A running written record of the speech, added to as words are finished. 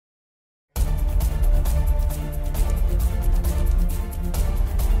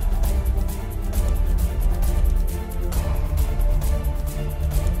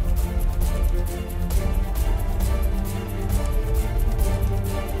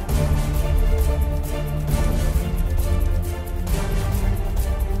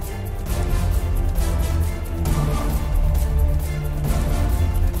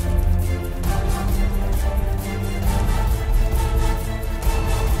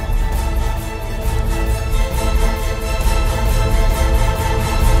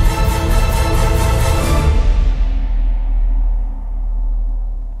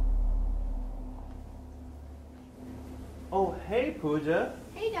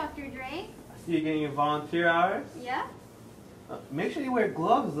Dr. Dre. I see you getting your volunteer hours. Yeah? Make sure you wear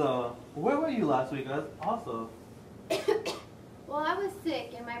gloves though. Where were you last week also? Well, I was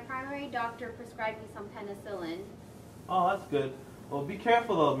sick and my primary doctor prescribed me some penicillin. Oh, that's good. Well, be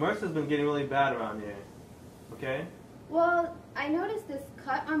careful though. MRSA's been getting really bad around here. Okay? Well, I noticed this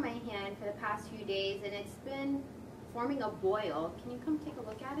cut on my hand for the past few days and it's been forming a boil. Can you come take a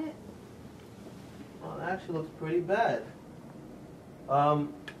look at it? Well, it actually looks pretty bad.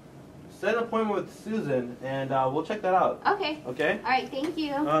 Set an appointment with Susan and we'll check that out. Okay. Okay? Alright, thank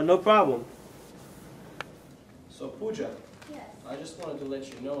you. No problem. So Pooja, Yes. I just wanted to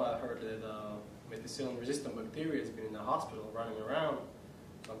let you know I heard that methicillin-resistant bacteria has been in the hospital running around.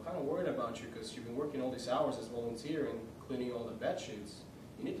 So I'm kind of worried about you because you've been working all these hours as volunteer and cleaning all the bed sheets.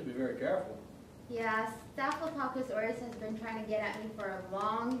 You need to be very careful. Yeah, Staphylococcus aureus has been trying to get at me for a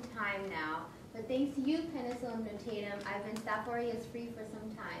long time now. But thanks to you, PENICILLIUM NOTATUM, I've been Staph aureus free for some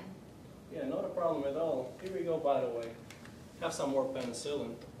time. Yeah, not a problem at all. Here we go, by the way. Have some more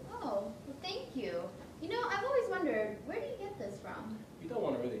penicillin. Oh, well thank you. You know, I've always wondered, where do you get this from? You don't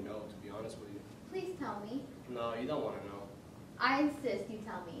want to really know, to be honest with you. Please tell me. No, you don't want to know. I insist you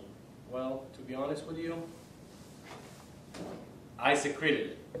tell me. Well, to be honest with you, I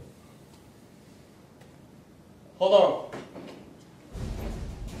secreted it. Hold on.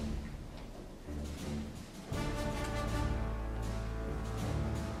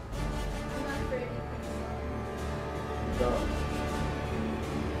 I'm not afraid of penicillin. No.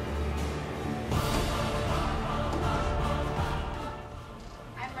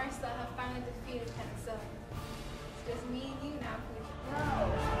 M.R.S.A have finally defeated penicillin. It's just me and you now, Pooja. No.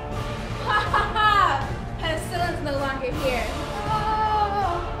 Ha ha ha! Penicillin's no longer here.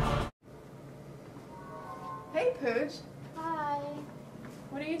 Oh. Hey, Pooch. Hi.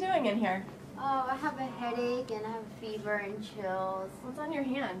 What are you doing in here? Oh, I have a headache and I have fever and chills. What's on your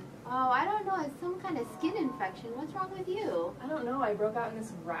hand? Oh, I don't know. It's some kind of skin infection. What's wrong with you? I don't know. I broke out in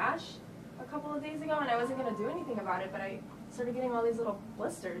this rash a couple of days ago and I wasn't going to do anything about it, but I started getting all these little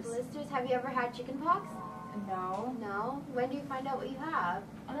blisters. Blisters? Have you ever had chicken pox? No. No. When do you find out what you have?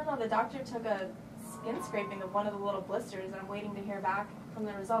 I don't know. The doctor took a skin scraping of one of the little blisters and I'm waiting to hear back from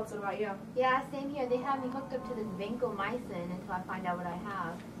the results. What about you? Yeah, same here. They have me hooked up to this vancomycin until I find out what I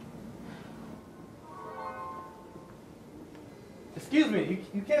have. Excuse me,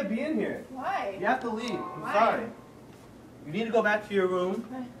 you can't be in here. Why? You have to leave. I'm Why? sorry. You need to go back to your room.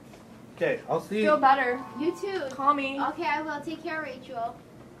 Okay, I'll see you. Feel better. You too. Call me. Okay, I will. Take care, Rachel.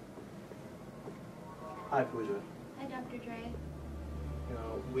 Hi, Pooja. Hi, Dr. Dre. You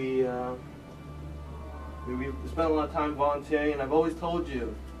know, we spent a lot of time volunteering, and I've always told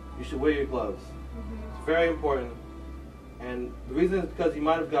you you should wear your gloves. It's very important. And the reason is because you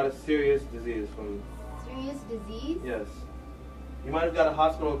might have got a serious disease from. Serious disease? Yes. You might have got a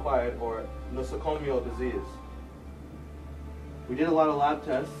hospital-acquired or nosocomial disease. We did a lot of lab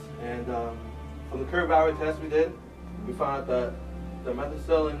tests, and from the curve hour test we did, we found out that the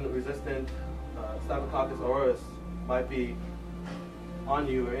methicillin-resistant Staphylococcus aureus might be on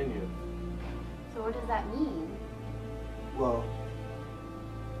you or in you. So what does that mean? Well,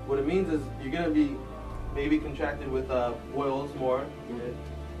 what it means is you're going to be maybe contracted with boils more,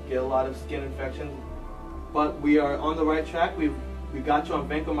 get a lot of skin infections, but we are on the right track. We got you on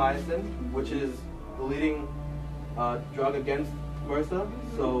vancomycin, which is the leading drug against MRSA.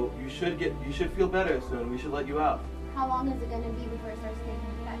 So you should feel better soon. We should let you out. How long is it going to be before it starts taking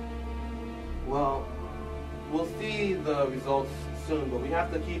effect? Well, we'll see the results soon, but we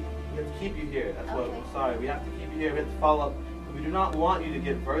have to keep you here. That's what. Okay. Sorry, we have to keep you here. We have to follow up. We do not want you to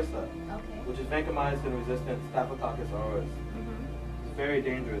get MRSA, Okay. which is vancomycin-resistant Staphylococcus aureus. It's very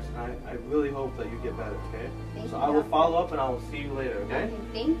dangerous. I really hope that you get better. Okay. Thank So you, I will Doctor. follow up and I will see you later. Okay. Okay,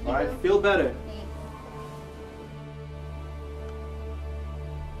 thank you. All right. Feel better. Thanks.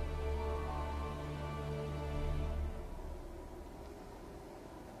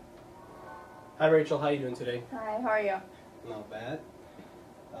 Hi Rachel, how are you doing today? Hi, how are you? Not bad.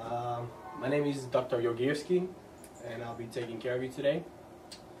 My name is Dr. Yogierski, and I'll be taking care of you today.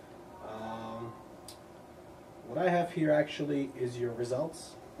 What I have here actually is your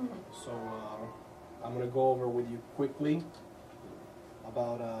results. So I'm going to go over with you quickly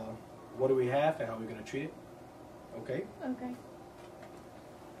about what do we have and how we're going to treat it. Okay? Okay.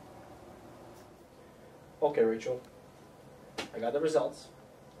 Okay, Rachel. I got the results.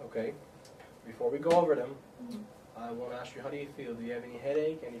 Okay. Before we go over them, I want to ask you, how do you feel? Do you have any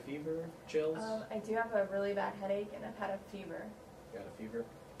headache, any fever, chills? I do have a really bad headache and I've had a fever. You got a fever?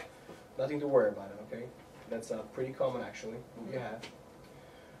 Nothing to worry about it, okay? That's pretty common actually, what you have.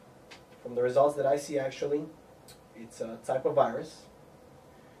 From the results that I see actually, it's a type of virus.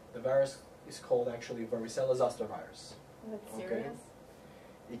 virus is called actually Varicella Zoster Virus. Is it Okay. serious?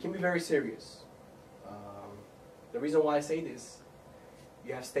 It can be very serious. The reason why I say this,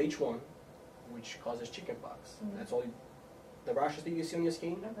 you have stage 1, which causes chickenpox. Mhm. That's all. The rashes that you see on your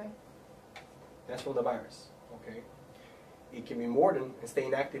skin, Okay. that's from the virus. Okay. It can be mordant and stay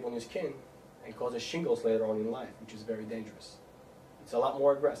inactive on your skin and causes shingles later on in life, which is very dangerous. It's a lot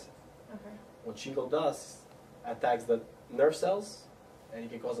more aggressive. Okay. What shingle does, attacks the nerve cells, and it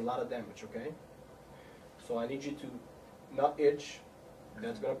can cause a lot of damage, okay? So I need you to not itch.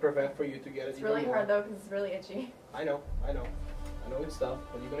 That's going to prevent for you to get it It's even really more. hard though, because it's really itchy. I know it's tough,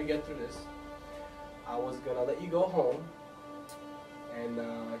 but you're going to get through this. I was going to let you go home and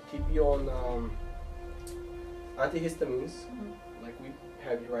keep you on antihistamines, like we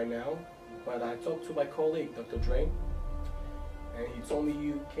have you right now. But I talked to my colleague, Dr. Drain, and he told me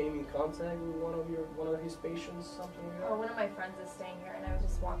you came in contact with one of his patients, something like that. Oh, one of my friends is staying here, and I was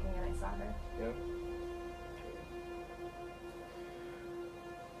just walking and I saw her. Yeah.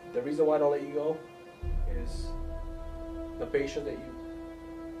 The reason why I don't let you go is the patient that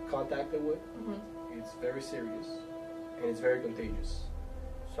you contacted with, it's very serious and it's very contagious.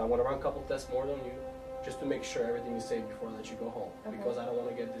 So I want to run a couple tests more on you just to make sure everything is safe before I let you go home, Okay. because I don't want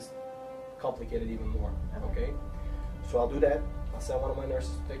to get this complicated even more. Okay. Okay? So I'll do that. I'll send one of my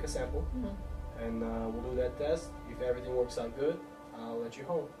nurses to take a sample, and we'll do that test. If everything works out good, I'll let you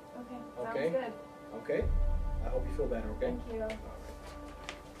home. Okay. Okay. Sounds good. Okay? I hope you feel better. Okay? Thank you. All right.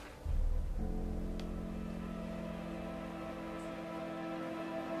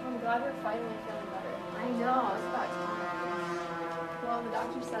 I'm glad you're finally feeling better. I know, it's about time. Well, the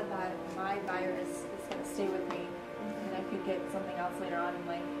doctor said that my virus is going to stay with me, and I could get something else later on in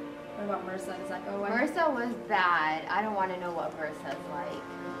life. What about MRSA? Does that go away? MRSA was bad. I don't want to know what MRSA is like.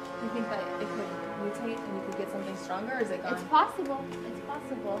 You think that it could mutate and you could get something stronger, or is it gone? It's possible. It's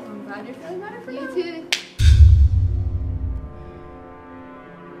possible. I'm glad you're feeling better for You now. too.